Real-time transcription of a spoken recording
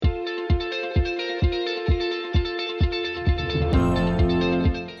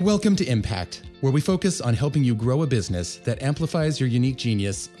Welcome to Impact, where we focus on helping you grow a business that amplifies your unique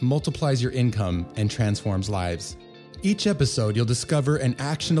genius, multiplies your income, and transforms lives. Each episode, you'll discover an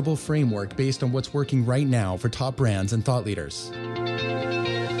actionable framework based on what's working right now for top brands and thought leaders.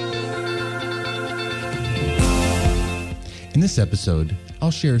 In this episode, I'll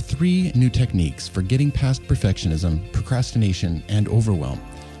share 3 new techniques for getting past perfectionism, procrastination, and overwhelm,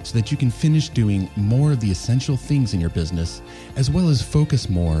 so that you can finish doing more of the essential things in your business, as well as focus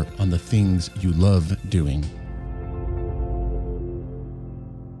more on the things you love doing.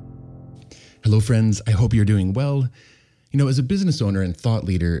 Hello, friends. I hope you're doing well. You know, as a business owner and thought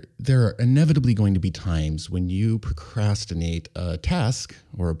leader, there are inevitably going to be times when you procrastinate a task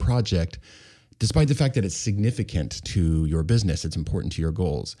or a project, despite the fact that it's significant to your business, it's important to your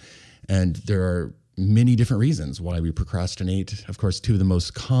goals. And there are many different reasons why we procrastinate. Of course, 2 of the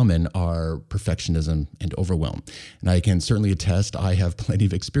most common are perfectionism and overwhelm. And I can certainly attest, I have plenty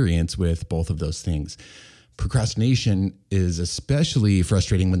of experience with both of those things. Procrastination is especially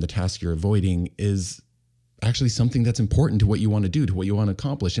frustrating when the task you're avoiding is actually something that's important to what you want to do, to what you want to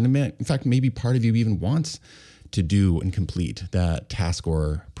accomplish. And in fact, maybe part of you even wants to do and complete that task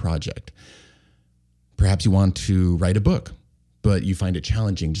or project. Perhaps you want to write a book, but you find it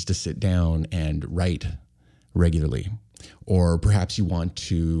challenging just to sit down and write regularly. Or perhaps you want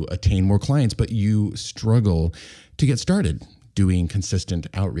to attain more clients, but you struggle to get started doing consistent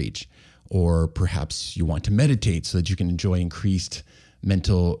outreach. Or perhaps you want to meditate so that you can enjoy increased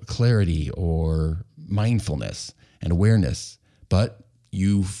mental clarity or mindfulness and awareness, but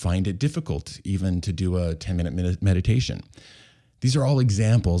you find it difficult even to do a 10-minute meditation. These are all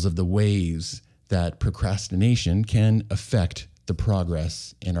examples of the ways that procrastination can affect the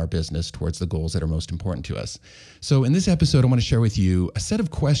progress in our business towards the goals that are most important to us. So in this episode, I want to share with you a set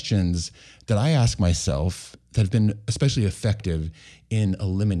of questions that I ask myself that have been especially effective in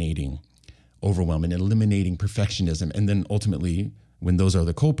eliminating overwhelm and eliminating perfectionism, and then ultimately, when those are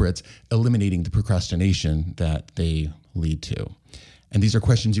the culprits, eliminating the procrastination that they lead to. And these are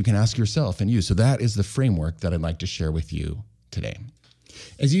questions you can ask yourself and you. So that is the framework that I'd like to share with you today.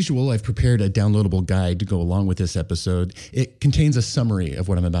 As usual, I've prepared a downloadable guide to go along with this episode. It contains a summary of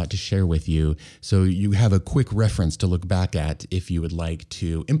what I'm about to share with you, so you have a quick reference to look back at if you would like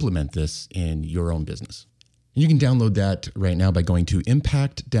to implement this in your own business. And you can download that right now by going to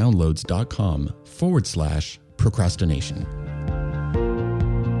impactdownloads.com/procrastination.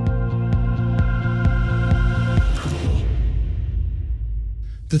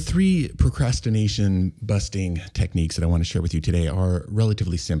 The 3 procrastination busting techniques that I want to share with you today are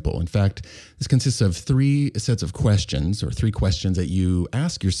relatively simple. In fact, this consists of 3 sets of questions, or 3 questions that you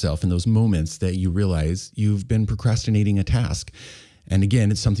ask yourself in those moments that you realize you've been procrastinating a task. And again,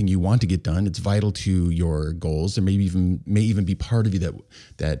 it's something you want to get done. It's vital to your goals, and may even be part of you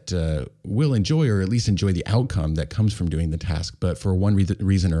that will enjoy, or at least enjoy, the outcome that comes from doing the task. But for one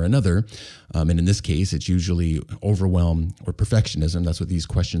reason or another, and in this case, it's usually overwhelm or perfectionism. That's what these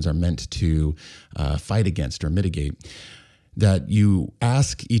questions are meant to fight against or mitigate. That you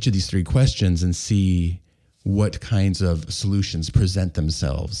ask each of these 3 questions and see what kinds of solutions present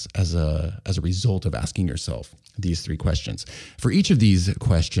themselves as a result of asking yourself these 3 questions. For each of these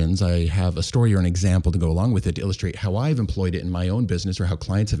questions, I have a story or an example to go along with it to illustrate how I've employed it in my own business, or how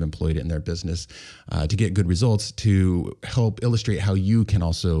clients have employed it in their business to get good results, to help illustrate how you can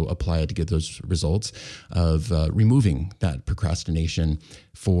also apply it to get those results of removing that procrastination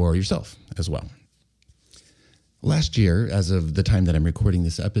for yourself as well. Last year, as of the time that I'm recording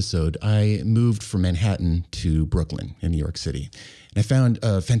this episode, I moved from Manhattan to Brooklyn in New York City. And I found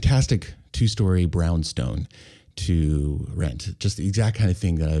a fantastic 2-story brownstone to rent, just the exact kind of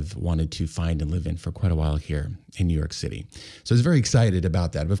thing that I've wanted to find and live in for quite a while here in New York City. So I was very excited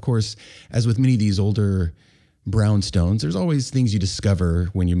about that. But of course, as with many of these older brownstones, there's always things you discover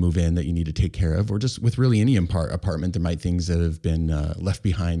when you move in that you need to take care of, or just with really any apartment, there might be things that have been left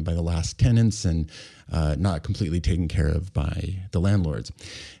behind by the last tenants and not completely taken care of by the landlords.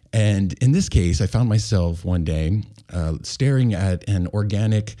 And in this case, I found myself one day staring at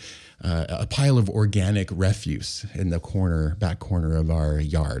a pile of organic refuse in the back corner of our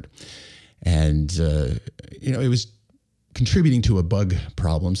yard. And, it was contributing to a bug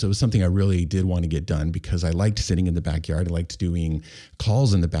problem. So it was something I really did want to get done, because I liked sitting in the backyard. I liked doing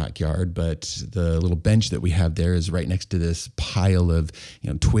calls in the backyard, but the little bench that we have there is right next to this pile of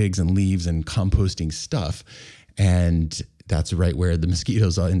twigs and leaves and composting stuff. And that's right where the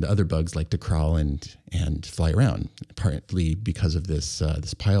mosquitoes and the other bugs like to crawl and fly around, partly because of this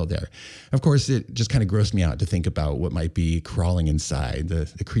pile there. Of course, it just kind of grossed me out to think about what might be crawling inside,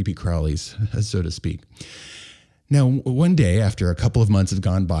 the creepy crawlies, so to speak. Now, one day after a couple of months have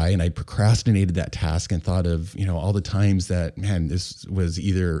gone by and I procrastinated that task and thought of, all the times that, man, this was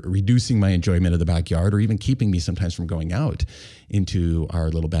either reducing my enjoyment of the backyard or even keeping me sometimes from going out into our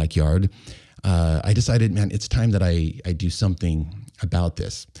little backyard, I decided, man, it's time that I do something about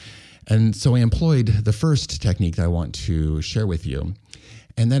this. And so I employed the first technique that I want to share with you,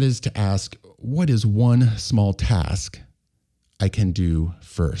 and that is to ask, what is one small task I can do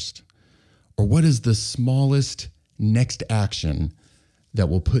first? Or what is the smallest next action that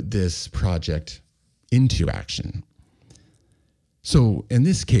will put this project into action? So in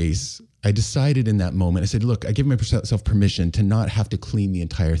this case, I decided in that moment, I said, look, I give myself permission to not have to clean the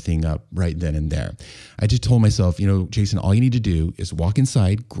entire thing up right then and there. I just told myself, Jason, all you need to do is walk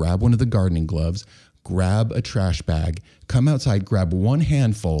inside, grab one of the gardening gloves, grab a trash bag, come outside, grab one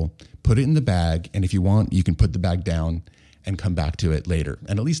handful, put it in the bag, and if you want, you can put the bag down and come back to it later.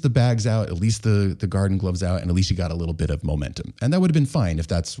 And at least the bag's out, at least the garden gloves out, and at least you got a little bit of momentum. And that would have been fine if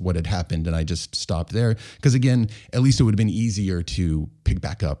that's what had happened and I just stopped there. Because again, at least it would have been easier to pick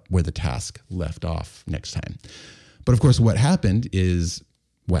back up where the task left off next time. But of course, what happened is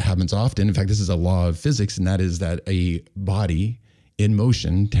what happens often. In fact, this is a law of physics, and that is that a body in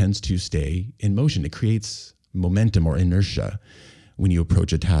motion tends to stay in motion. It creates momentum or inertia when you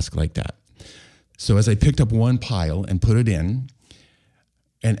approach a task like that. So as I picked up one pile and put it in,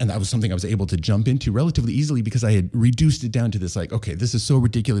 and that was something I was able to jump into relatively easily because I had reduced it down to this, like, okay, this is so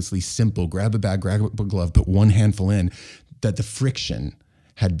ridiculously simple. Grab a bag, grab a glove, put one handful in, that the friction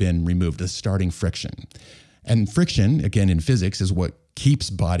had been removed, the starting friction. And friction, again, in physics, is what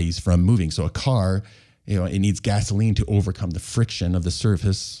keeps bodies from moving. So a car, it needs gasoline to overcome the friction of the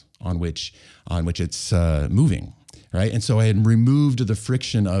surface on which it's moving, right? And so I had removed the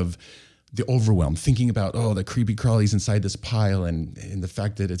friction of the overwhelm, thinking about, the creepy crawlies inside this pile and the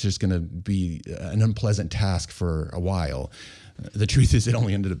fact that it's just going to be an unpleasant task for a while. The truth is it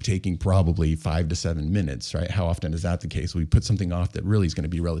only ended up taking probably 5 to 7 minutes, right? How often is that the case? We put something off that really is going to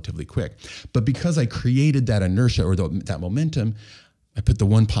be relatively quick. But because I created that inertia or that momentum, I put the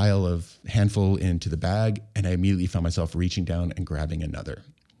one pile of handful into the bag and I immediately found myself reaching down and grabbing another.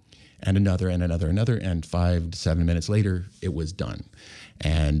 And another, and 5 to 7 minutes later, it was done.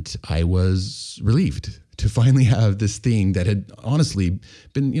 And I was relieved to finally have this thing that had honestly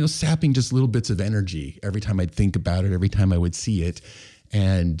been, sapping just little bits of energy every time I'd think about it, every time I would see it.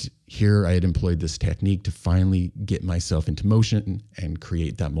 And here I had employed this technique to finally get myself into motion and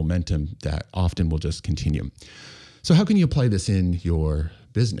create that momentum that often will just continue. So how can you apply this in your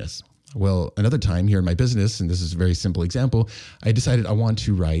business? Well, another time here in my business, and this is a very simple example, I decided I want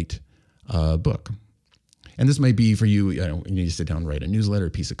to write a book. And this might be for you, you need to sit down and write a newsletter, a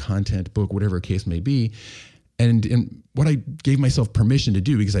piece of content, book, whatever the case may be. And what I gave myself permission to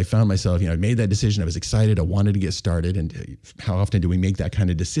do, because I found myself, I made that decision, I was excited, I wanted to get started. And how often do we make that kind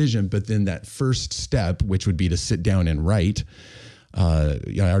of decision? But then that first step, which would be to sit down and write, I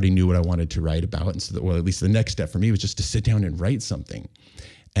already knew what I wanted to write about. And so, at least the next step for me was just to sit down and write something.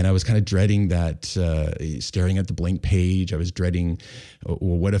 And I was kind of dreading that, staring at the blank page. I was dreading,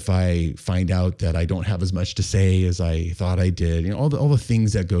 well, what if I find out that I don't have as much to say as I thought I did? All the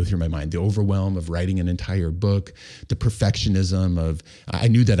things that go through my mind, the overwhelm of writing an entire book, the perfectionism of, I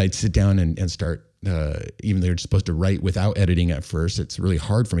knew that I'd sit down and start, even though you're supposed to write without editing at first, it's really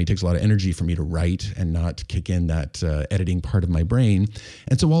hard for me. It takes a lot of energy for me to write and not kick in that editing part of my brain.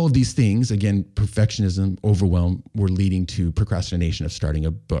 And so all of these things, again, perfectionism, overwhelm, were leading to procrastination of starting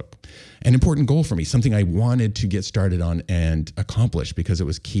a book. An important goal for me, something I wanted to get started on and accomplish because it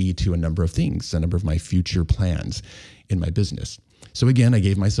was key to a number of things, a number of my future plans in my business. So again, I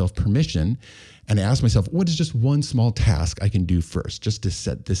gave myself permission and I asked myself, what is just one small task I can do first just to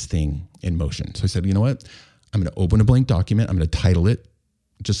set this thing in motion? So I said, you know what? I'm going to open a blank document. I'm going to title it,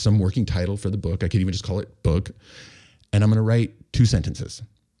 just some working title for the book. I could even just call it book. And I'm going to write 2 sentences.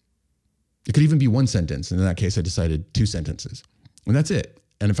 It could even be 1 sentence. And in that case, I decided 2 sentences. And that's it.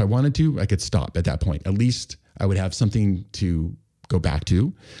 And if I wanted to, I could stop at that point. At least I would have something to go back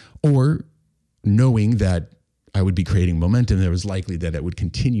to, or knowing that I would be creating momentum, there was likely that it would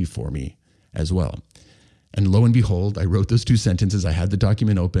continue for me as well. And lo and behold, I wrote those 2 sentences. I had the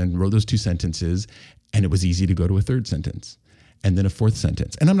document open, wrote those 2 sentences, and it was easy to go to a 3rd sentence and then a 4th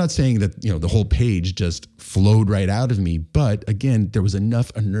sentence. And I'm not saying that, the whole page just flowed right out of me, but again, there was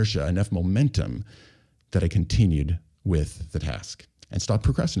enough inertia, enough momentum that I continued with the task and stopped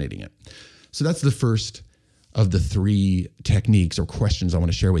procrastinating it. So that's the first of the 3 techniques or questions I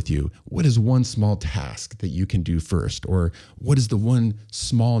want to share with you. What is one small task that you can do first? Or what is the one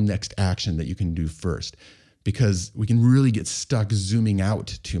small next action that you can do first? Because we can really get stuck zooming out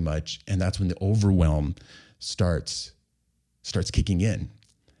too much, and that's when the overwhelm starts kicking in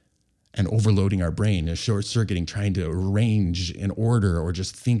and overloading our brain and short-circuiting, trying to arrange in order or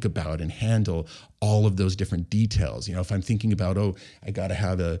just think about and handle all of those different details. If I'm thinking about, I got to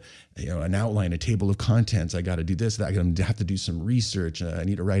have an outline, a table of contents, I got to do this, that, I have to do some research, I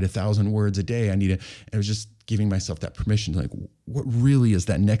need to write 1,000 words a day, and I was just giving myself that permission, like, what really is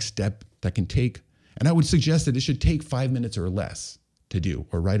that next step that can take? And I would suggest that it should take 5 minutes or less to do,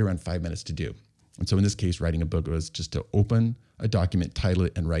 or right around 5 minutes to do. And so in this case, writing a book was just to open a document, title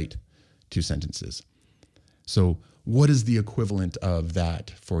it, and write 2 sentences. So what is the equivalent of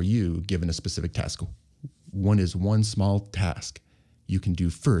that for you given a specific task? One is one small task you can do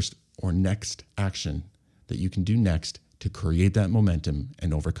first, or next action that you can do next to create that momentum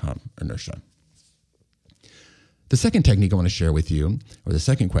and overcome inertia. The second technique I want to share with you, or the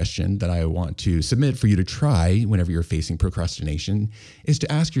second question that I want to submit for you to try whenever you're facing procrastination, is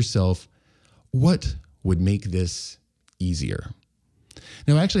to ask yourself, what would make this easier?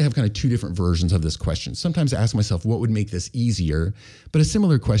 Now, I actually have kind of 2 different versions of this question. Sometimes I ask myself, what would make this easier? But a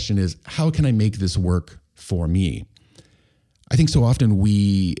similar question is, how can I make this work for me? I think so often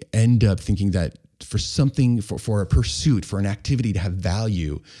we end up thinking that for something, for a pursuit, for an activity to have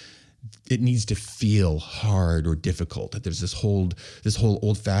value, it needs to feel hard or difficult. That there's this whole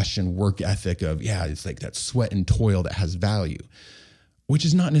old-fashioned work ethic of, it's like that sweat and toil that has value, which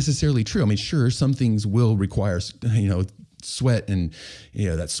is not necessarily true. I mean, sure, some things will require, sweat and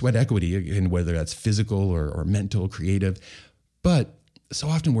that sweat equity, and whether that's physical or mental, creative. But so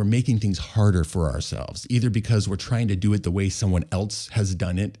often we're making things harder for ourselves, either because we're trying to do it the way someone else has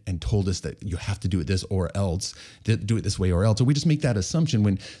done it and told us that you have to do it this or else, do it this way or else. Or we just make that assumption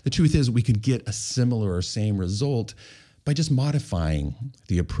when the truth is we could get a similar or same result by just modifying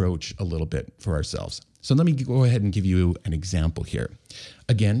the approach a little bit for ourselves. So let me go ahead and give you an example here.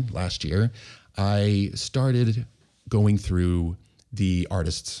 Again, last year, I started going through The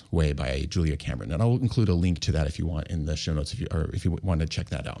Artist's Way by Julia Cameron. And I'll include a link to that if you want in the show notes, if you want to check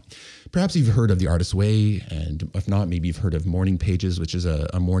that out. Perhaps you've heard of The Artist's Way, and if not, maybe you've heard of Morning Pages, which is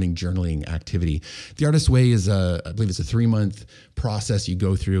a morning journaling activity. The Artist's Way is I believe it's a 3-month process you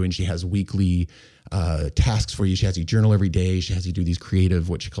go through, and she has weekly tasks for you. She has you journal every day. She has you do these creative,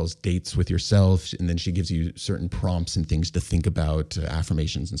 what she calls dates with yourself. And then she gives you certain prompts and things to think about,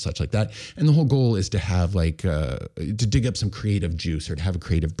 affirmations and such like that. And the whole goal is to have to dig up some creative juice, or to have a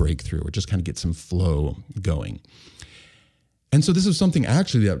creative breakthrough, or just kind of get some flow going. And so this is something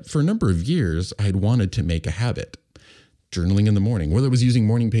actually that for a number of years I had wanted to make a habit, journaling in the morning, whether it was using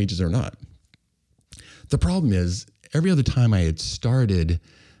Morning Pages or not. The problem is, every other time I had started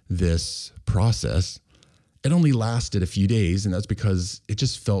this process, it only lasted a few days, and that's because it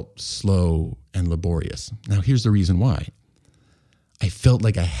just felt slow and laborious. Now, here's the reason why. I felt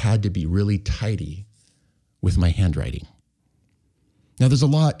like I had to be really tidy with my handwriting. Now, there's a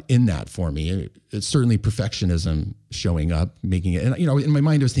lot in that for me. It's certainly perfectionism showing up, making it, and in my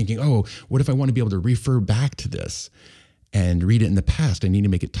mind I was thinking, what if I want to be able to refer back to this and read it in the past? I need to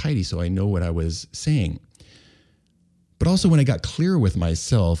make it tidy so I know what I was saying. But also, when I got clear with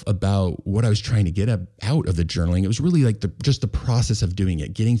myself about what I was trying to get out of the journaling, it was really like just the process of doing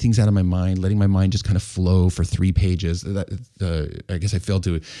it, getting things out of my mind, letting my mind just kind of flow for 3 pages. I guess I failed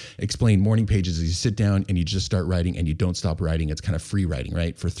to explain. Morning Pages is you sit down and you just start writing and you don't stop writing. It's kind of free writing,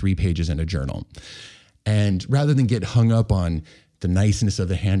 right? For 3 pages in a journal. And rather than get hung up on the niceness of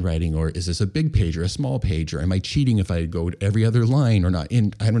the handwriting, or is this a big page or a small page, or am I cheating if I go to every other line or not?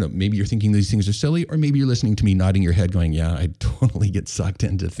 And I don't know, maybe you're thinking these things are silly, or maybe you're listening to me nodding your head going, yeah, I totally get sucked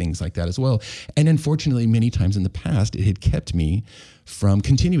into things like that as well. And unfortunately, many times in the past, it had kept me from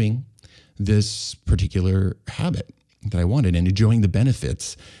continuing this particular habit that I wanted and enjoying the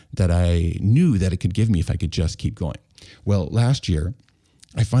benefits that I knew that it could give me if I could just keep going. Well, last year,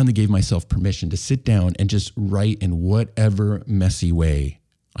 I finally gave myself permission to sit down and just write in whatever messy way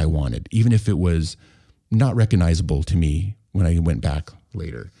I wanted, even if it was not recognizable to me when I went back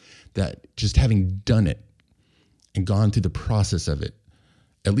later. That just having done it and gone through the process of it,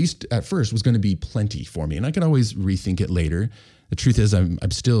 at least at first, was going to be plenty for me. And I could always rethink it later. The truth is, I'm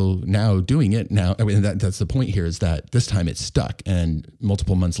still now doing it now. I mean, that's the point here, is that this time it's stuck. And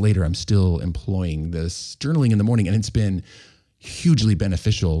multiple months later, I'm still employing this journaling in the morning, and it's been hugely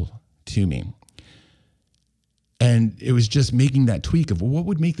beneficial to me. And it was just making that tweak of, well, what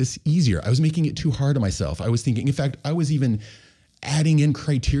would make this easier? I was making it too hard on myself. I was thinking, in fact, I was even adding in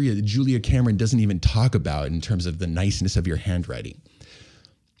criteria that Julia Cameron doesn't even talk about in terms of the niceness of your handwriting.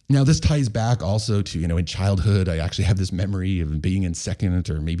 Now, this ties back also to, in childhood, I actually have this memory of being in 2nd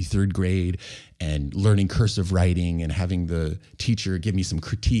or maybe 3rd grade and learning cursive writing and having the teacher give me some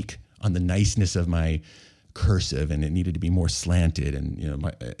critique on the niceness of my cursive and it needed to be more slanted. And,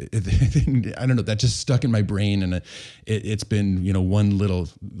 I don't know, that just stuck in my brain. And it's been, one little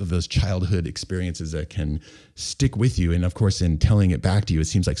of those childhood experiences that can stick with you. And of course, in telling it back to you, it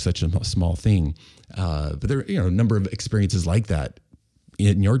seems like such a small thing. But there are, a number of experiences like that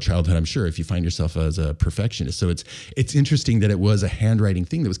in your childhood, I'm sure, if you find yourself as a perfectionist. So it's interesting that it was a handwriting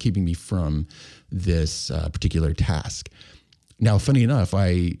thing that was keeping me from this particular task. Now, funny enough,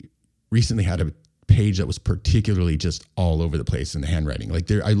 I recently had a page that was particularly just all over the place in the handwriting.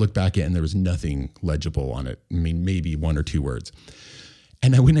 Like I look back at it and there was nothing legible on it. I mean, maybe 1 or 2 words.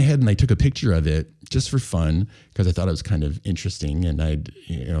 And I went ahead and I took a picture of it just for fun because I thought it was kind of interesting. And I'd,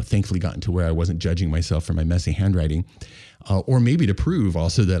 thankfully gotten to where I wasn't judging myself for my messy handwriting, or maybe to prove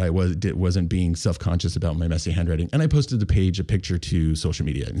also that I wasn't being self-conscious about my messy handwriting. And I posted the page, a picture to social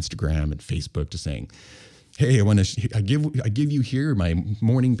media, Instagram and Facebook, just saying, hey, I give you here my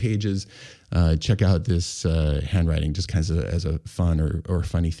morning pages. Check out this handwriting just kind of as a fun or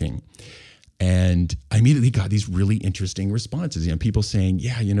funny thing. And I immediately got these really interesting responses. People saying,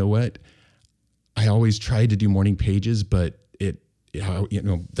 yeah, you know what? I always tried to do morning pages, but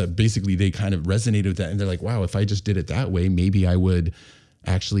that basically they kind of resonated with that. And they're like, wow, if I just did it that way, maybe I would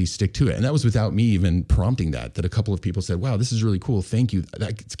actually stick to it. And that was without me even prompting that a couple of people said, wow, this is really cool. Thank you.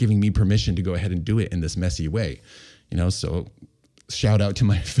 That's giving me permission to go ahead and do it in this messy way. So shout out to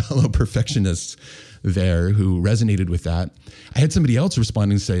my fellow perfectionists there who resonated with that. I had somebody else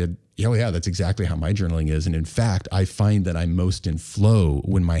responding and say, oh yeah, that's exactly how my journaling is. And in fact, I find that I'm most in flow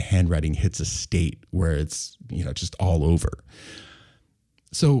when my handwriting hits a state where it's, just all over.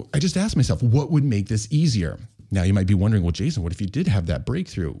 So I just asked myself, what would make this easier? Now you might be wondering, well, Jason, what if you did have that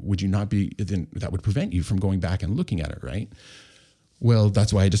breakthrough? Would you not be, then that would prevent you from going back and looking at it, right? Well,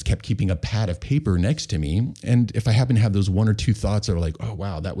 that's why I just kept keeping a pad of paper next to me. And if I happen to have those 1 or 2 thoughts that are like, oh,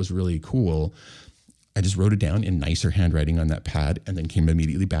 wow, that was really cool, I just wrote it down in nicer handwriting on that pad and then came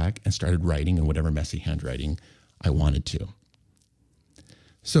immediately back and started writing in whatever messy handwriting I wanted to.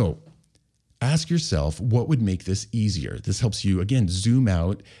 So ask yourself, what would make this easier? This helps you, again, zoom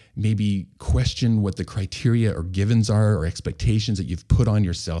out, maybe question what the criteria or givens are or expectations that you've put on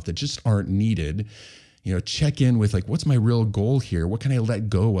yourself that just aren't needed. Check in with like, what's my real goal here? What can I let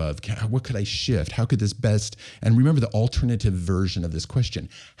go of? What could I shift? How could this best? And remember the alternative version of this question.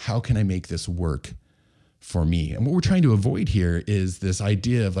 How can I make this work for me? And what we're trying to avoid here is this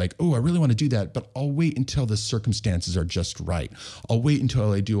idea of like, oh, I really want to do that, but I'll wait until the circumstances are just right. I'll wait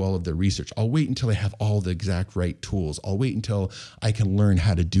until I do all of the research. I'll wait until I have all the exact right tools. I'll wait until I can learn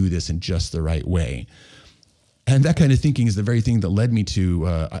how to do this in just the right way. And that kind of thinking is the very thing that led me to,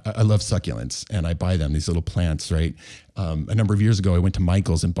 I love succulents and I buy them, these little plants, right? A number of years ago, I went to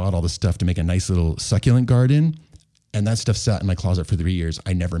Michael's and bought all the stuff to make a nice little succulent garden. And that stuff sat in my closet for 3 years.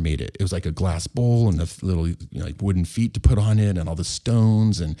 I never made it. It was like a glass bowl and the little like wooden feet to put on it and all the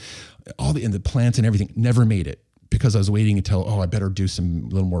stones and the plants and everything. Never made it because I was waiting until, I better do some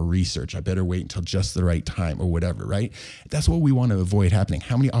little more research. I better wait until just the right time or whatever, right? That's what we want to avoid happening.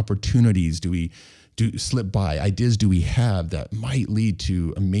 How many opportunities do we slip by? Ideas do we have that might lead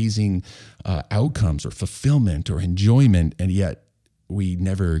to amazing outcomes or fulfillment or enjoyment, and yet we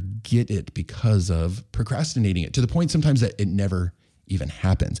never get it because of procrastinating it, to the point sometimes that it never even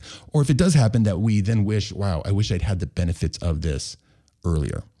happens. Or if it does happen, that we then wish, wow, I wish I'd had the benefits of this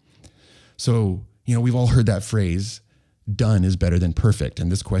earlier. So, we've all heard that phrase, done is better than perfect. And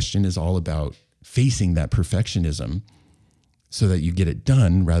this question is all about facing that perfectionism so that you get it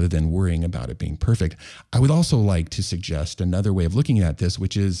done rather than worrying about it being perfect. I would also like to suggest another way of looking at this,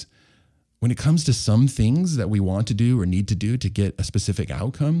 which is, when it comes to some things that we want to do or need to do to get a specific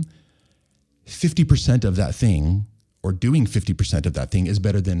outcome, 50% of that thing or doing 50% of that thing is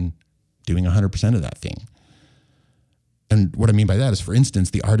better than doing 100% of that thing. And what I mean by that is, for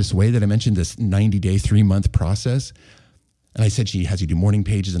instance, the Artist's Way that I mentioned, this 90-day, 3-month process. And I said she has you do morning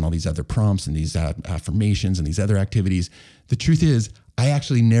pages and all these other prompts and these affirmations and these other activities. The truth is, I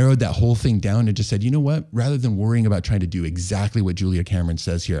actually narrowed that whole thing down and just said, you know what? Rather than worrying about trying to do exactly what Julia Cameron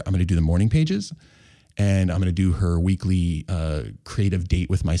says here, I'm going to do the morning pages and I'm going to do her weekly creative date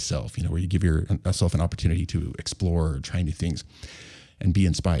with myself, where you give yourself an opportunity to explore or try new things and be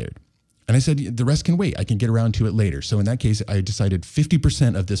inspired. And I said, the rest can wait. I can get around to it later. So in that case, I decided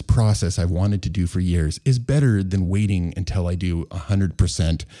 50% of this process I've wanted to do for years is better than waiting until I do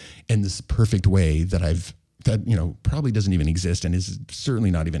 100% in this perfect way that probably doesn't even exist and is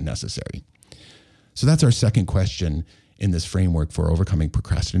certainly not even necessary. So that's our second question in this framework for overcoming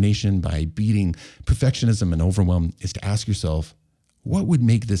procrastination by beating perfectionism and overwhelm, is to ask yourself, what would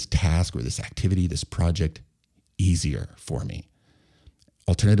make this task or this activity, this project easier for me?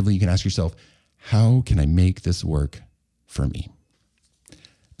 Alternatively, you can ask yourself, how can I make this work for me?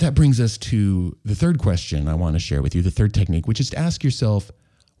 That brings us to the third question I want to share with you, the third technique, which is to ask yourself,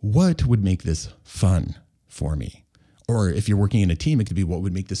 what would make this fun for me? Or if you're working in a team, it could be, what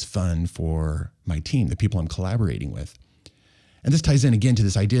would make this fun for my team, the people I'm collaborating with? And this ties in again to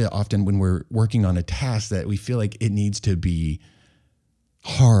this idea often when we're working on a task that we feel like it needs to be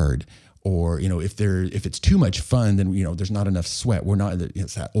hard, or, if it's too much fun, then, there's not enough sweat. We're not,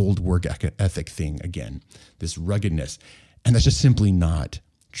 it's that old work ethic thing again, this ruggedness. And that's just simply not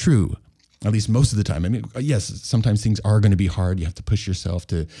true, at least most of the time. I mean, yes, sometimes things are going to be hard. You have to push yourself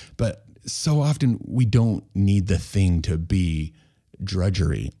but so often we don't need the thing to be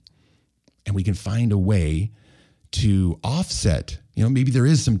drudgery. And we can find a way to offset, maybe there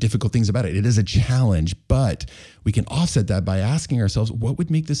is some difficult things about it. It is a challenge, but we can offset that by asking ourselves, what would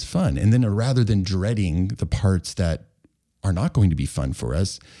make this fun? And then rather than dreading the parts that are not going to be fun for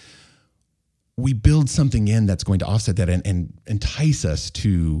us, we build something in that's going to offset that and entice us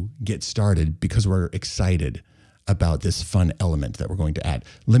to get started because we're excited about this fun element that we're going to add.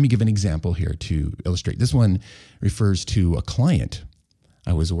 Let me give an example here to illustrate. This one refers to a client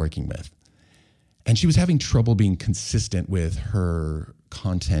I was working with. And she was having trouble being consistent with her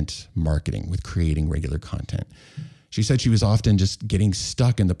content marketing, with creating regular content. She said she was often just getting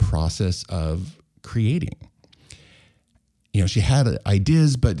stuck in the process of creating. She had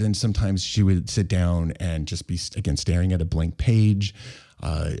ideas, but then sometimes she would sit down and just be, again, staring at a blank page,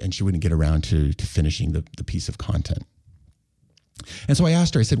 and she wouldn't get around to finishing the piece of content. And so I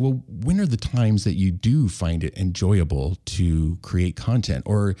asked her, I said, well, when are the times that you do find it enjoyable to create content?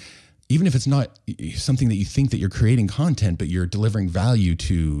 Or even if it's not something that you think that you're creating content, but you're delivering value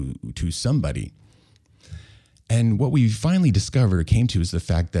to somebody. And what we finally discovered or came to is the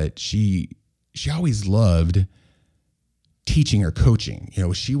fact that she always loved teaching or coaching.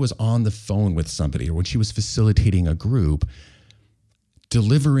 She was on the phone with somebody, or when she was facilitating a group,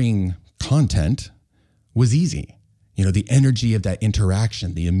 delivering content was easy. The energy of that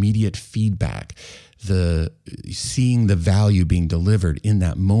interaction, the immediate feedback, the seeing the value being delivered in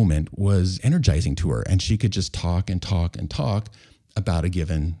that moment was energizing to her. And she could just talk and talk and talk about a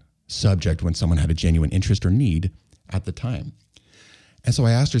given subject when someone had a genuine interest or need at the time. And so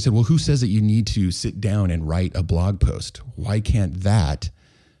I asked her, I said, well, who says that you need to sit down and write a blog post? Why can't that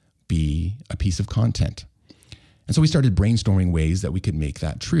be a piece of content? And so we started brainstorming ways that we could make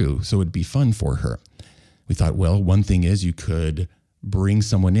that true so it'd be fun for her. We thought, well, one thing is you could bring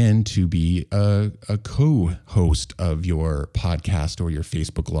someone in to be a co-host of your podcast or your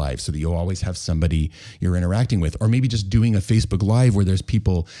Facebook Live so that you'll always have somebody you're interacting with. Or maybe just doing a Facebook Live where there's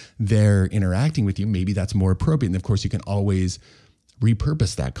people there interacting with you. Maybe that's more appropriate. And of course, you can always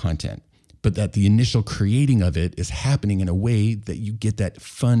repurpose that content, but that the initial creating of it is happening in a way that you get that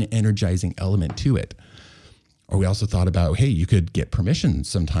fun, energizing element to it. Or we also thought about, hey, you could get permission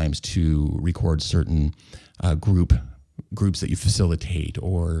sometimes to record certain groups that you facilitate,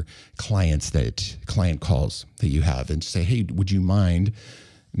 or client calls that you have, and say, hey, would you mind,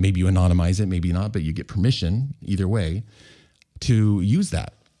 maybe you anonymize it, maybe not, but you get permission either way to use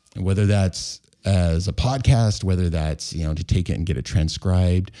that, whether that's as a podcast, whether that's, to take it and get it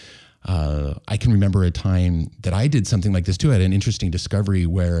transcribed. I can remember a time that I did something like this too. I had an interesting discovery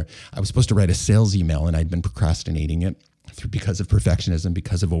where I was supposed to write a sales email and I'd been procrastinating it because of perfectionism,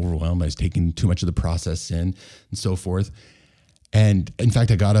 because of overwhelm. I was taking too much of the process in and so forth. And in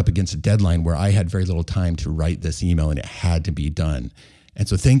fact, I got up against a deadline where I had very little time to write this email and it had to be done. And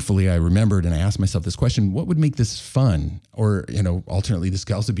so thankfully I remembered and I asked myself this question, what would make this fun? Or, alternately, this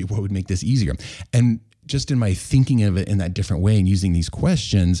could also be, what would make this easier? And just in my thinking of it in that different way and using these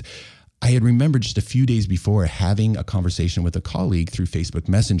questions, I had remembered just a few days before having a conversation with a colleague through Facebook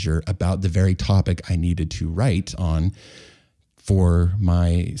Messenger about the very topic I needed to write on for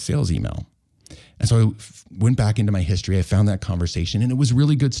my sales email. And so I went back into my history. I found that conversation and it was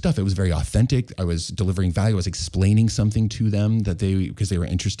really good stuff. It was very authentic. I was delivering value. I was explaining something to them because they were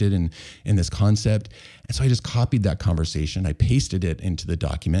interested in this concept. And so I just copied that conversation. I pasted it into the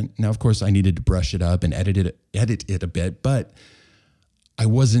document. Now, of course, I needed to brush it up and edit it a bit, but I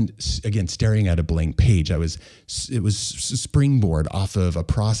wasn't, again, staring at a blank page. It was springboard off of a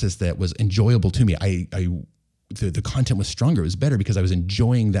process that was enjoyable to me. The content was stronger. It was better because I was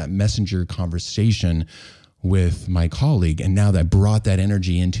enjoying that messenger conversation with my colleague. And now that I brought that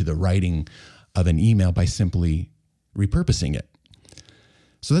energy into the writing of an email by simply repurposing it.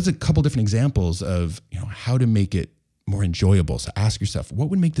 So that's a couple different examples of how to make it more enjoyable. So ask yourself, what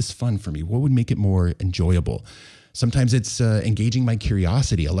would make this fun for me? What would make it more enjoyable? Sometimes it's engaging my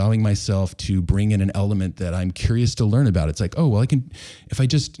curiosity, allowing myself to bring in an element that I'm curious to learn about. It's like, oh, well, if I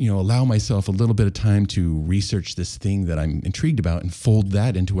just, allow myself a little bit of time to research this thing that I'm intrigued about and fold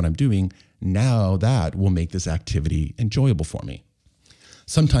that into what I'm doing, now that will make this activity enjoyable for me.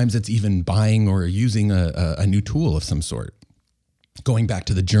 Sometimes it's even buying or using a new tool of some sort. Going back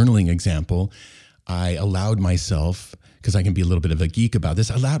to the journaling example, I allowed myself, because I can be a little bit of a geek about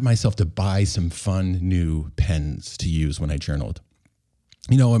this, I allowed myself to buy some fun new pens to use when I journaled.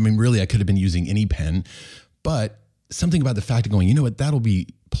 Really, I could have been using any pen, but something about the fact of going, you know what, that'll be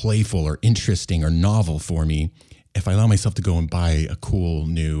playful or interesting or novel for me if I allow myself to go and buy a cool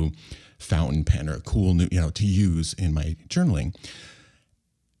new fountain pen or a cool new, to use in my journaling.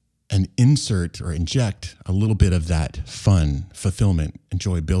 And insert or inject a little bit of that fun, fulfillment,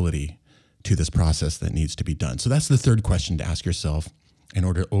 enjoyability to this process that needs to be done. So that's the third question to ask yourself in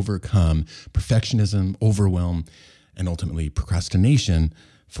order to overcome perfectionism, overwhelm, and ultimately procrastination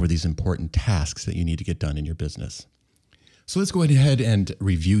for these important tasks that you need to get done in your business. So let's go ahead and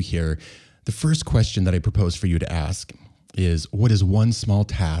review here. The first question that I propose for you to ask is, what is one small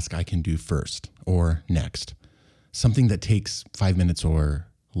task I can do first or next? Something that takes 5 minutes or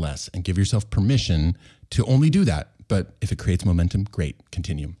less, and give yourself permission to only do that. But if it creates momentum, great,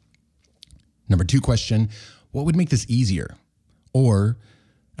 continue. Number 2 question, what would make this easier? Or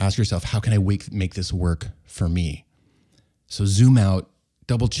ask yourself, how can I make this work for me? So zoom out,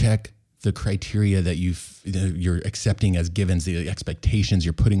 double check the criteria that you're accepting as givens, the expectations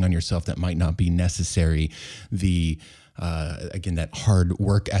you're putting on yourself that might not be necessary, that hard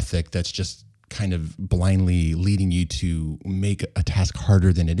work ethic that's just kind of blindly leading you to make a task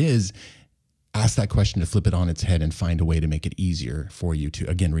harder than it is. Ask that question to flip it on its head and find a way to make it easier for you to,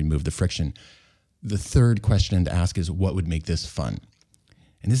 again, remove the friction. The third question to ask is, what would make this fun?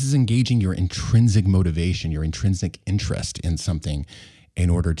 And this is engaging your intrinsic motivation, your intrinsic interest in something in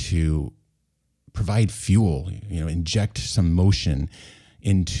order to provide fuel, inject some motion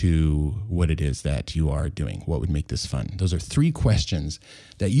into what it is that you are doing. What would make this fun? Those are 3 questions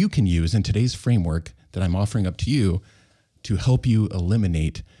that you can use in today's framework that I'm offering up to you to help you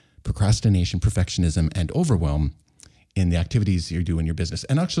eliminate procrastination, perfectionism, and overwhelm in the activities you do in your business.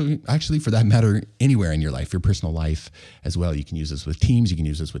 And actually, for that matter, anywhere in your life, your personal life as well. You can use this with teams, you can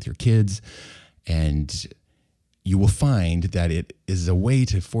use this with your kids, and you will find that it is a way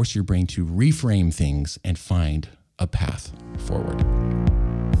to force your brain to reframe things and find a path forward.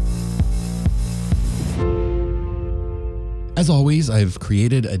 As always, I've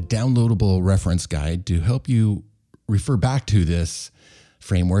created a downloadable reference guide to help you refer back to this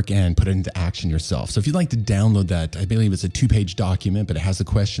framework and put it into action yourself. So if you'd like to download that, I believe it's a 2-page document, but it has the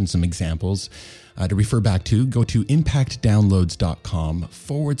questions, some examples to refer back to. Go to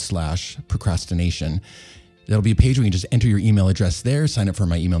impactdownloads.com/procrastination. That'll be a page where you can just enter your email address there, sign up for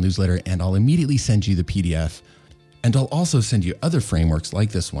my email newsletter, and I'll immediately send you the PDF. And I'll also send you other frameworks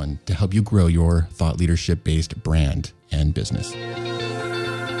like this one to help you grow your thought leadership-based brand and business.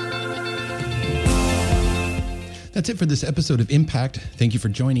 That's it for this episode of Impact. Thank you for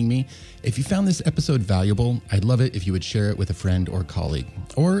joining me. If you found this episode valuable, I'd love it if you would share it with a friend or colleague,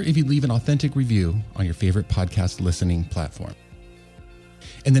 or if you'd leave an authentic review on your favorite podcast listening platform.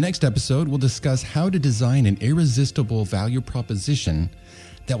 In the next episode, we'll discuss how to design an irresistible value proposition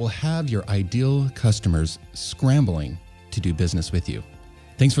that will have your ideal customers scrambling to do business with you.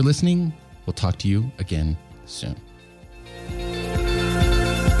 Thanks for listening. We'll talk to you again soon.